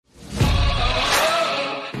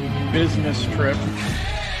business trip.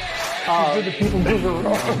 Did the people move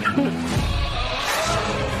around?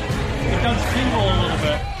 It does tingle a little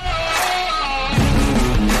bit.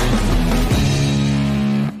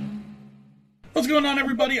 What's going on,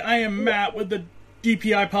 everybody? I am Matt with the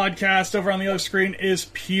DPI podcast. Over on the other screen is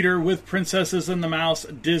Peter with Princesses and the Mouse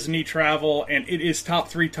Disney Travel, and it is top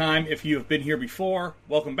 3 time. If you have been here before,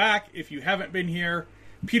 welcome back. If you haven't been here,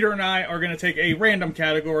 Peter and I are going to take a random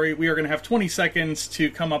category. We are going to have 20 seconds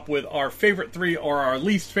to come up with our favorite 3 or our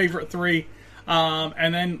least favorite 3,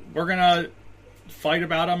 and then we're going to fight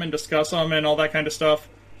about them and discuss them and all that kind of stuff.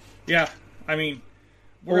 Yeah, I mean,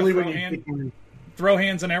 we're going to throw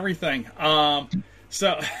hands and everything.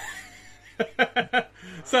 So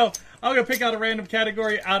I'm going to pick out a random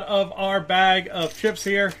category out of our bag of chips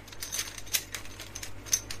here.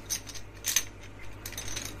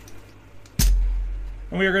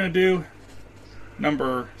 And we are going to do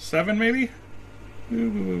number 7, maybe?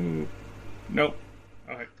 Ooh. Nope.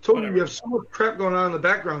 Okay, told you have so much crap going on in the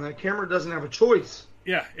background. That camera doesn't have a choice.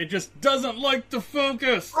 Yeah, it just doesn't like to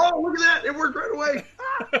focus. Oh, look at that. It worked right away.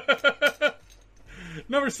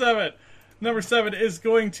 Number 7. Number 7 is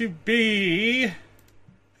going to be...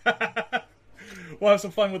 We'll have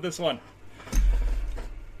some fun with this one.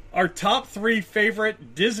 Our top 3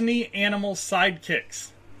 favorite Disney animal sidekicks.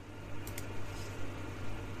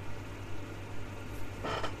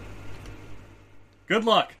 Good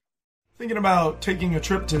luck. Thinking about taking a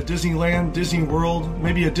trip to Disneyland, Disney World,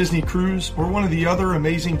 maybe a Disney cruise, or one of the other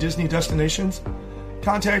amazing Disney destinations?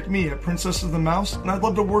 Contact me at Princess of the Mouse, and I'd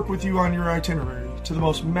love to work with you on your itinerary to the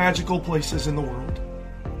most magical places in the world.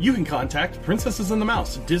 You can contact Princesses and the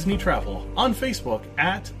Mouse Disney Travel on Facebook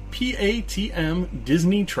at PATM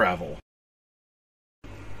Disney Travel.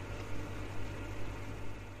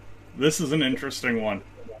 This is an interesting one.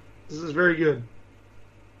 This is very good.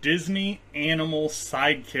 Disney animal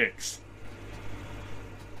sidekicks.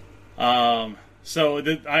 I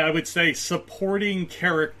would say supporting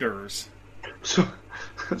characters.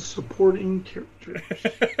 Supporting characters.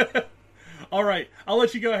 All right, I'll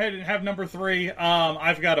let you go ahead and have number 3.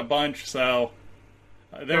 I've got a bunch, so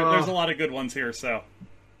there's a lot of good ones here. So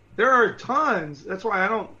there are tons. That's why I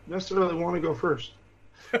don't necessarily want to go first.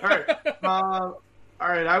 All right, all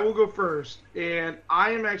right. I will go first, and I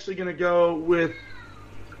am actually going to go with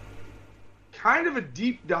kind of a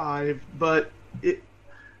deep dive, but I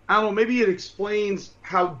don't know, maybe it explains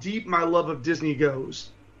how deep my love of Disney goes.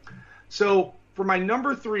 So for my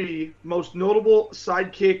number 3 most notable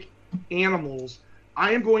sidekick animals,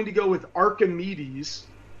 I am going to go with Archimedes,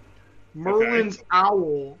 Merlin's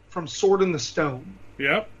owl from Sword in the Stone.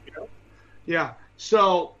 Yep. Yeah.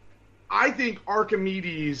 So I think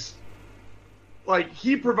Archimedes,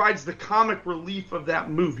 he provides the comic relief of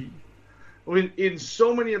that movie. In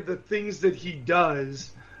so many of the things that he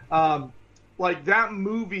does, that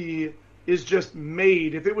movie is just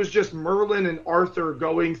made. If it was just Merlin and Arthur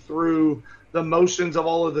going through the motions of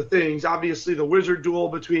all of the things, obviously the wizard duel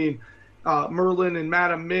between Merlin and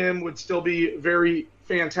Madame Mim would still be very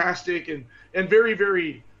fantastic and very,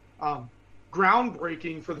 very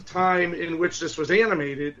groundbreaking for the time in which this was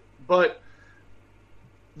animated. But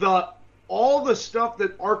all the stuff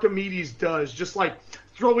that Archimedes does, just like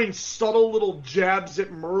throwing subtle little jabs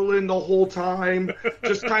at Merlin the whole time,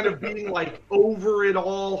 just kind of being over it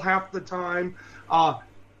all half the time,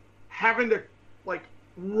 having to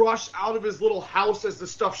rush out of his little house as the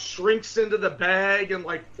stuff shrinks into the bag and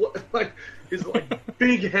his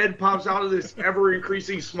big head pops out of this ever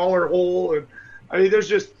increasing smaller hole. And I mean, there's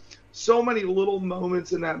just so many little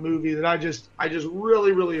moments in that movie that I just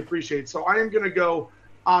really, really appreciate. So I am going to go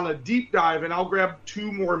on a deep dive, and I'll grab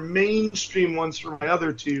 2 more mainstream ones for my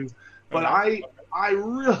other 2. But I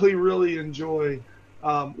really, really enjoy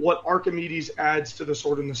what Archimedes adds to the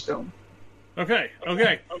Sword in the Stone. Okay.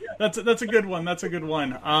 That's a good one.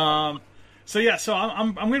 So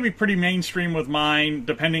I'm going to be pretty mainstream with mine,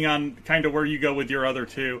 depending on kind of where you go with your other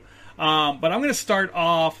 2. But I'm going to start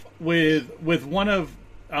off with one of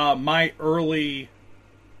my early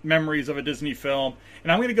memories of a Disney film,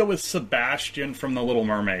 and I'm going to go with Sebastian from The Little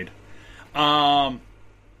Mermaid. Now,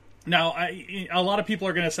 a lot of people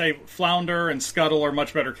are going to say Flounder and Scuttle are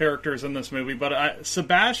much better characters in this movie, but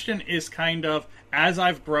Sebastian is kind of, as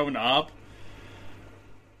I've grown up,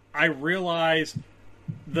 I realize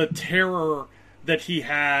the terror that he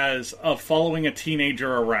has of following a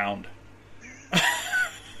teenager around.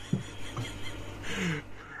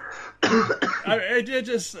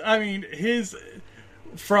 His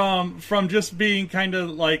from just being kind of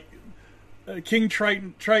like King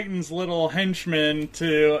Triton's little henchman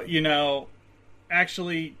to,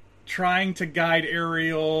 actually trying to guide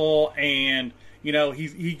Ariel and, You know,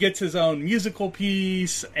 he gets his own musical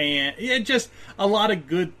piece, and just a lot of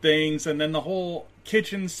good things. And then the whole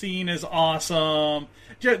kitchen scene is awesome.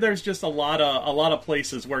 There's just a lot of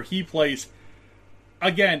places where he plays.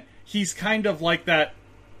 Again, he's kind of like that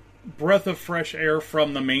breath of fresh air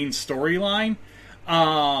from the main storyline,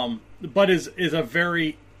 but is a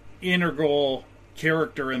very integral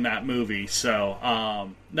character in that movie. So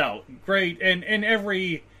no, great, and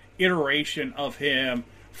every iteration of him,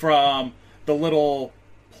 from the little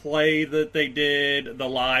play that they did, the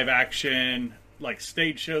live action like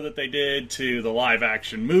stage show that they did, to the live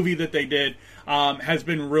action movie that they did, has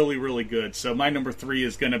been really, really good. So my number 3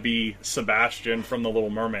 is going to be Sebastian from The Little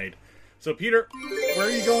Mermaid. So Peter, where are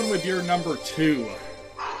you going with your number 2?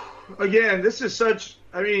 Again, this is such,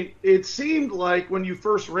 I mean, it seemed like when you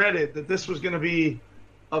first read it that this was going to be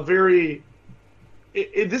a very,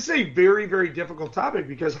 this is a very, very difficult topic,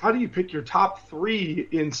 because how do you pick your top 3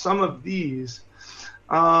 in some of these?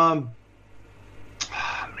 Oh,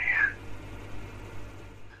 man.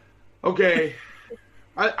 Okay.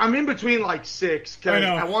 I'm in between like 6, because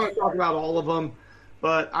I want to talk about all of them,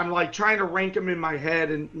 but I'm like trying to rank them in my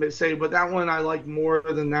head and say, but that one I like more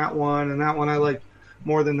than that one, and that one I like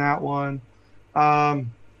more than that one.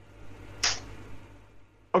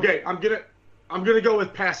 Okay, I'm gonna go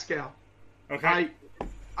with Pascal. Okay.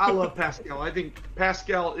 I love Pascal. I think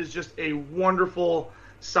Pascal is just a wonderful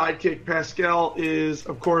sidekick. Pascal is,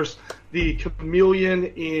 of course, the chameleon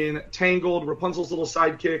in Tangled, Rapunzel's little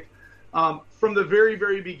sidekick. From the very,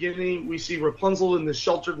 very beginning, we see Rapunzel in this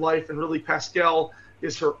sheltered life, and really Pascal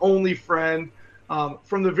is her only friend.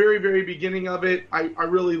 From the very, very beginning of it, I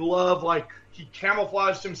really love, like, he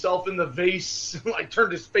camouflaged himself in the vase, like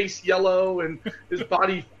turned his face yellow, and his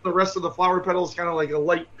body, the rest of the flower petals, kind of like a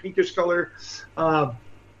light pinkish color.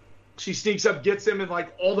 She sneaks up, gets him, and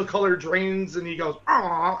like all the color drains, and he goes,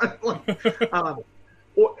 "Aw!"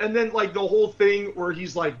 And then like the whole thing where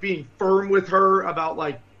he's like being firm with her about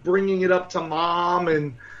like bringing it up to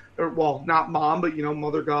mom, well, not mom, but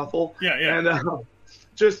Mother Gothel. Yeah. And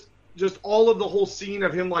just all of the whole scene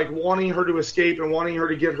of him like wanting her to escape and wanting her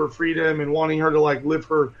to get her freedom and wanting her to like live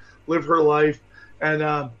her life,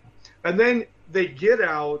 and then they get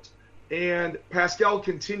out, and Pascal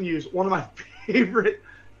continues. One of my favorite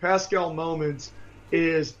Pascal moments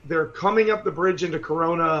is they're coming up the bridge into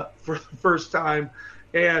Corona for the first time,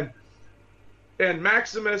 and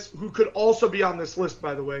Maximus, who could also be on this list,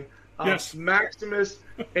 by the way, yes, Maximus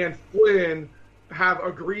and Flynn have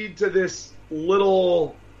agreed to this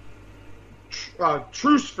little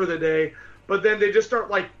truce for the day, but then they just start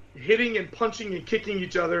like hitting and punching and kicking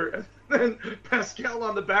each other, and then Pascal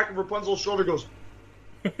on the back of Rapunzel's shoulder goes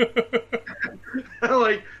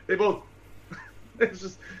like they both, it's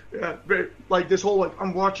just like this whole like,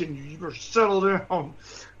 I'm watching you, you better settle down.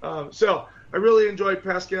 So I really enjoyed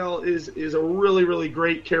Pascal. Is a really, really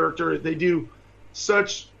great character. They do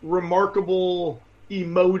such remarkable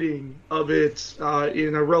emoting of it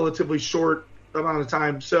in a relatively short amount of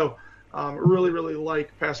time. So really, really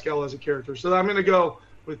like Pascal as a character. So I'm going to go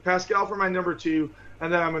with Pascal for my number 2,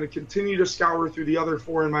 and then I'm going to continue to scour through the other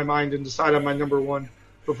 4 in my mind and decide on my number 1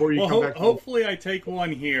 before you come back. Hopefully I take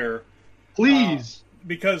one here. Please.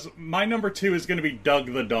 Because my number 2 is going to be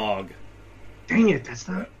Doug the dog. Dang it, that's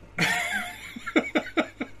not...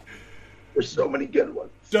 There's so many good ones.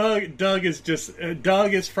 Doug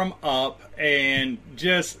is from Up, and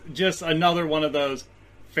just another one of those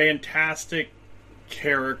fantastic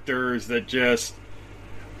characters that just...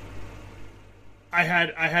 I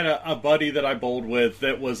had a buddy that I bowled with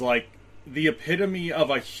that was like the epitome of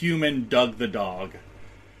a human Doug the dog.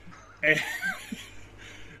 And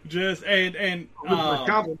a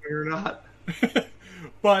compliment or not.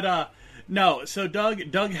 But no, so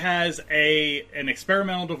Doug has an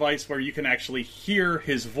experimental device where you can actually hear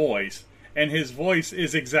his voice, and his voice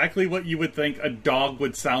is exactly what you would think a dog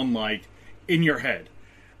would sound like in your head.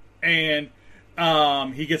 And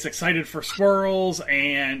he gets excited for squirrels,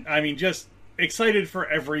 and I mean just excited for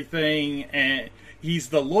everything, and he's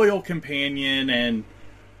the loyal companion, and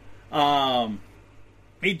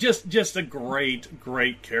he just a great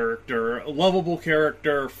character, a lovable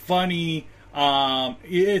character, funny.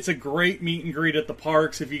 It's a great meet and greet at the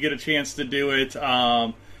parks if you get a chance to do it,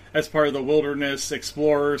 as part of the Wilderness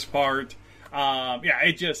Explorers part.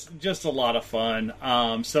 It just a lot of fun.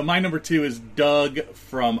 So my number 2 is Doug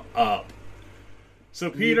from Up. So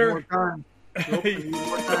Peter,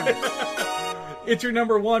 it's your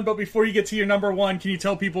number 1, but before you get to your number 1, can you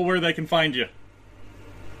tell people where they can find you?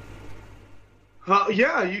 You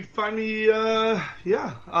can find me, there's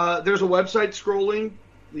a website scrolling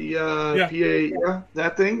The PA,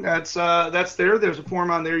 that thing. That's there. There's a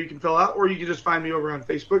form on there you can fill out, or you can just find me over on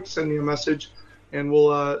Facebook, send me a message, and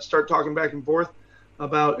we'll start talking back and forth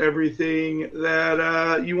about everything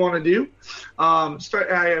that you want to do. I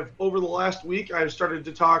have over the last week, I've started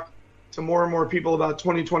to talk to more and more people about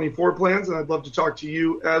 2024 plans, and I'd love to talk to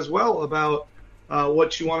you as well about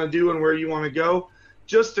what you want to do and where you want to go.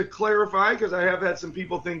 Just to clarify, because I have had some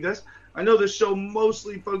people think this, I know this show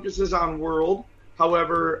mostly focuses on world.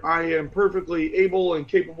 However, I am perfectly able and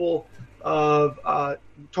capable of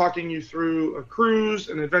talking you through a cruise,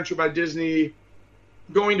 an adventure by Disney,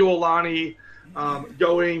 going to Aulani,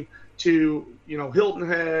 going to Hilton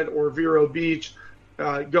Head or Vero Beach,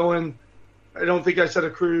 going. I don't think I said a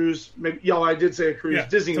cruise. Maybe I did say a cruise. Yeah,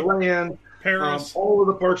 Disneyland, Paris, all of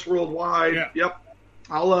the parks worldwide. Yeah. Yep.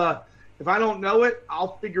 I'll if I don't know it,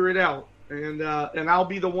 I'll figure it out, and I'll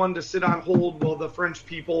be the one to sit on hold while the French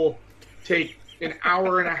people take an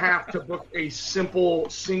hour and a half to book a simple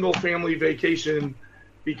single-family vacation,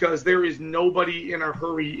 because there is nobody in a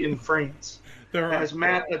hurry in France, as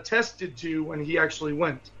Matt attested to when he actually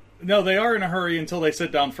went. No, they are in a hurry until they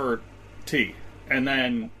sit down for tea, and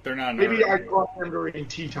then they're not in a hurry. Maybe I caught them during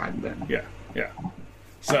tea time then. Yeah.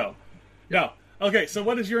 So, no. Okay, so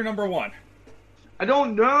what is your number one? I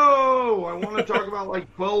don't know. I want to talk about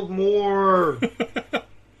like 12 more.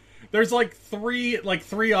 There's like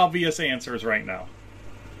three obvious answers right now.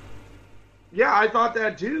 Yeah, I thought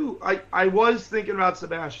that too. I was thinking about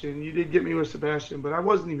Sebastian. You did get me with Sebastian, but I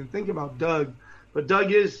wasn't even thinking about Doug. But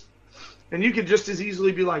Doug is, and you could just as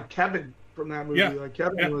easily be like Kevin from that movie. Yeah. Like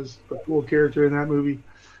Kevin was a cool character in that movie.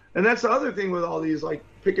 And that's the other thing with all these, like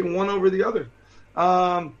picking one over the other.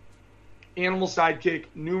 Animal sidekick,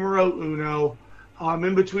 numero uno. I'm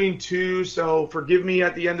in between two, so forgive me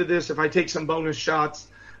at the end of this if I take some bonus shots.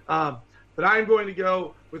 But I'm going to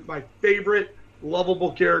go with my favorite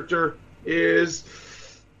lovable character is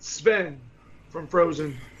Sven from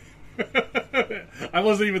Frozen. I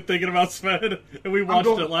wasn't even thinking about Sven, and we watched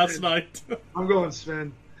it last night. I'm going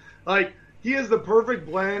Sven. Like, he is the perfect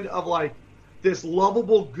blend of, like, this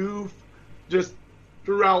lovable goof just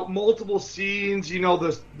throughout multiple scenes.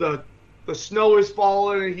 The snow is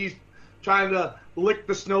falling, and he's trying to lick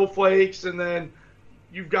the snowflakes, and then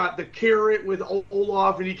you've got the carrot with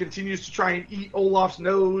Olaf, and he continues to try and eat Olaf's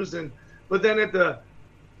nose. But then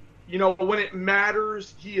when it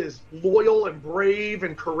matters, he is loyal and brave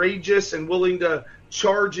and courageous and willing to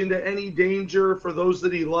charge into any danger for those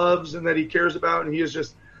that he loves and that he cares about. And he is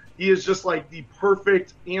just like the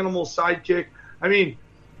perfect animal sidekick. I mean,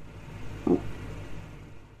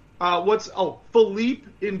 Philippe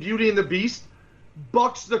in Beauty and the Beast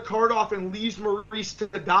bucks the cart off and leaves Maurice to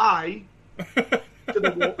die.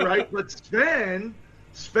 Right? But Sven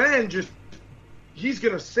he's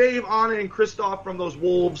gonna save Anna and Kristoff from those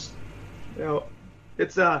wolves. It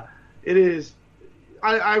is.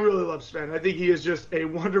 I really love Sven. I think he is just a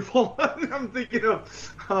wonderful. I'm thinking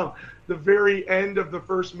of the very end of the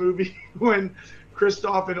first movie when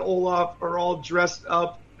Kristoff and Olaf are all dressed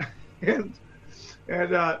up, and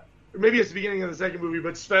maybe it's the beginning of the second movie,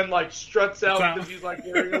 but Sven like struts out because he's like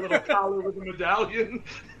wearing a little collar with a medallion,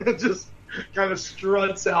 and just kind of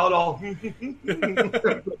struts out all.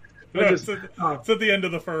 It's at the end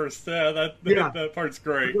of the first. That part's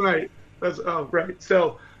great. Right. Right.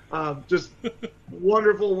 So, just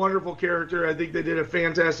wonderful, wonderful character. I think they did a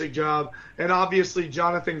fantastic job, and obviously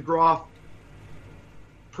Jonathan Groff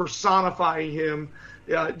personifying him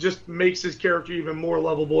just makes his character even more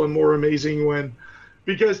lovable and more amazing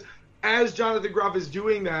because as Jonathan Groff is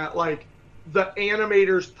doing that, like, the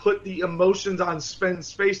animators put the emotions on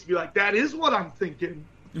Sven's face to be like, that is what I'm thinking.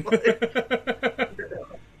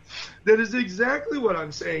 That is exactly what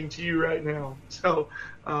I'm saying to you right now. So,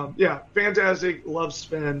 fantastic. Love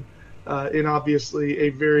Sven. And obviously a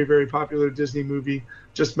very, very popular Disney movie.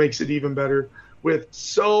 Just makes it even better with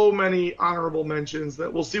so many honorable mentions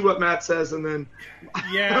that we'll see what Matt says. And then,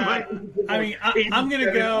 I'm going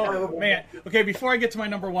to go, man. Okay, before I get to my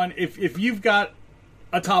number one, if you've got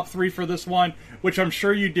a top three for this one, which I'm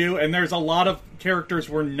sure you do, and there's a lot of characters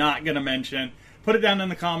we're not going to mention, put it down in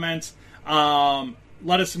the comments.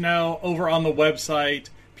 Let us know over on the website,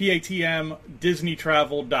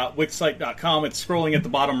 patmdisneytravel.wixsite.com. It's scrolling at the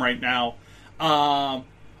bottom right now.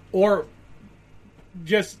 Or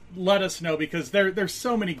just let us know, because there's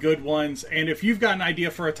so many good ones. And if you've got an idea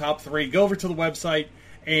for a top three, go over to the website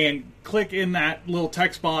and click in that little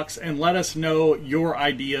text box and let us know your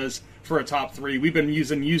ideas for a top three. We've been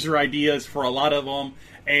using user ideas for a lot of them,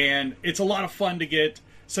 and it's a lot of fun to get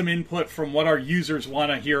some input from what our users want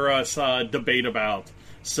to hear us debate about.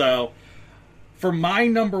 So, for my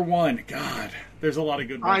number one, God, There's a lot of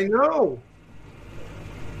good ones. I know.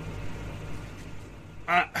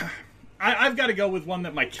 I've got to go with one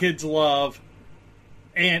that my kids love,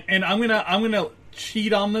 and I'm gonna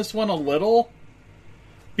cheat on this one a little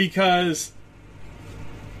because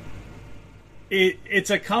it's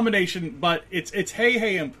a combination, but it's Hey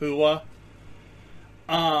Hey and Pua.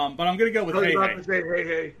 But I'm gonna go with Hey Hey. To say Hey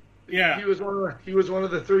Hey. Yeah, he was one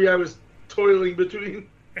of the three I was toiling between.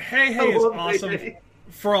 Hey Hey is awesome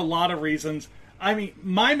for a lot of reasons. I mean,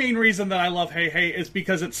 my main reason that I love Hey Hey is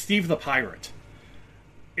because it's Steve the Pirate.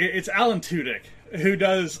 It's Alan Tudyk, who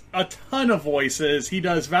does a ton of voices. He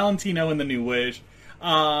does Valentino in The New Wish.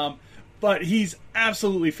 But he's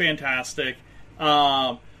absolutely fantastic.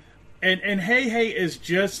 And Hey Hey is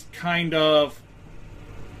just kind of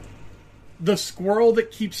the squirrel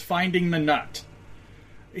that keeps finding the nut.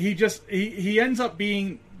 He ends up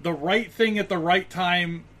being the right thing at the right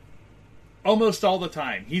time almost all the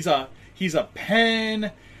time. He's a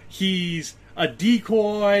pen, he's a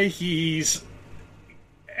decoy, he's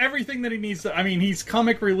everything that he needs to. I mean, he's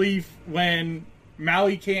comic relief when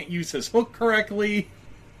Maui can't use his hook correctly.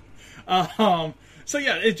 So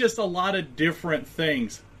yeah, it's just a lot of different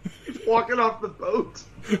things. He's walking off the boat.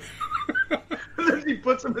 And then he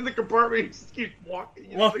puts him in the compartment. He just keeps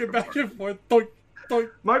walking. Walking back and forth. Doink, doink,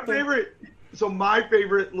 my doink.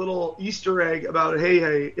 favorite little Easter egg about Hey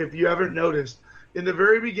Hey, if you haven't noticed, in the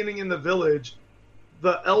very beginning in the village,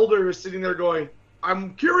 the elder is sitting there going,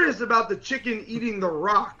 I'm curious about the chicken eating the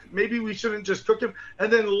rock. Maybe we shouldn't just cook him.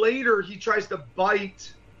 And then later he tries to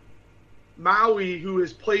bite Maui, who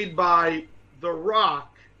is played by The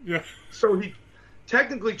Rock. Yeah. So he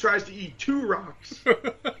technically tries to eat two rocks.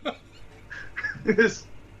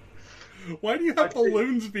 Why do you have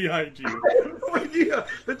balloons behind you? I have no idea.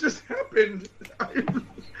 That just happened. I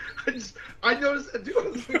noticed that too. I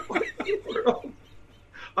was like, what in the world?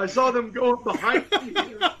 I saw them going behind me.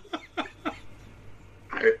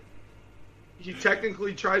 He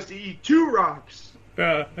technically tries to eat two rocks.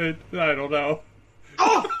 I don't know.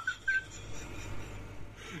 Oh!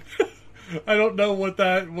 I don't know what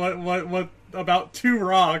about two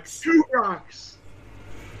rocks. Two rocks.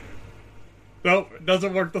 Nope, it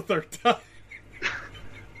doesn't work the third time.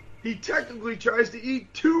 He technically tries to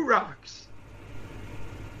eat two rocks.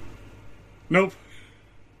 Nope.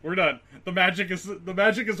 We're done. The magic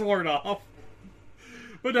is worn off.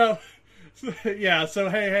 But no. Yeah, so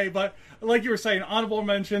hey, but like you were saying, honorable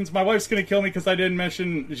mentions. My wife's going to kill me because I didn't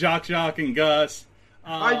mention Jacques and Gus.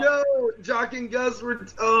 I know! Jacques and Gus were...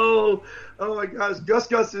 Oh my gosh.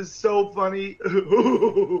 Gus is so funny.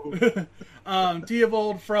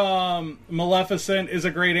 Theobald from Maleficent is a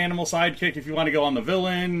great animal sidekick if you want to go on the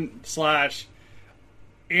villain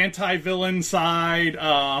 / anti-villain side.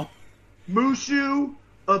 Mushu,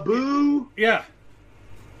 Abu. Yeah.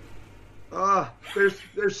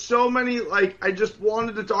 There's so many, like, I just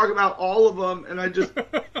wanted to talk about all of them, and I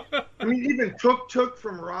mean, even Tuk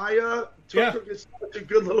from Raya. Tuk is such a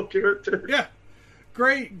good little character. Yeah.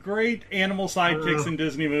 Great animal sidekicks in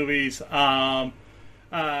Disney movies. Yeah,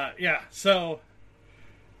 so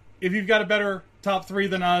if you've got a better top 3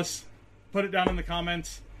 than us, put it down in the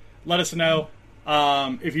comments. Let us know.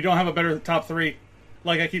 If you don't have a better top 3,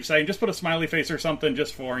 like I keep saying, just put a smiley face or something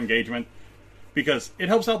just for engagement, because it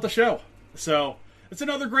helps out the show. So it's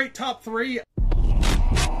another great top 3.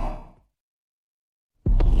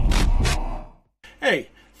 Hey,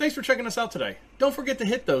 thanks for checking us out today. Don't forget to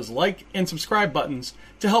hit those like and subscribe buttons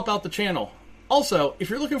to help out the channel. Also, if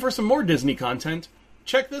you're looking for some more Disney content,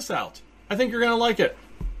 check this out. I think you're going to like it.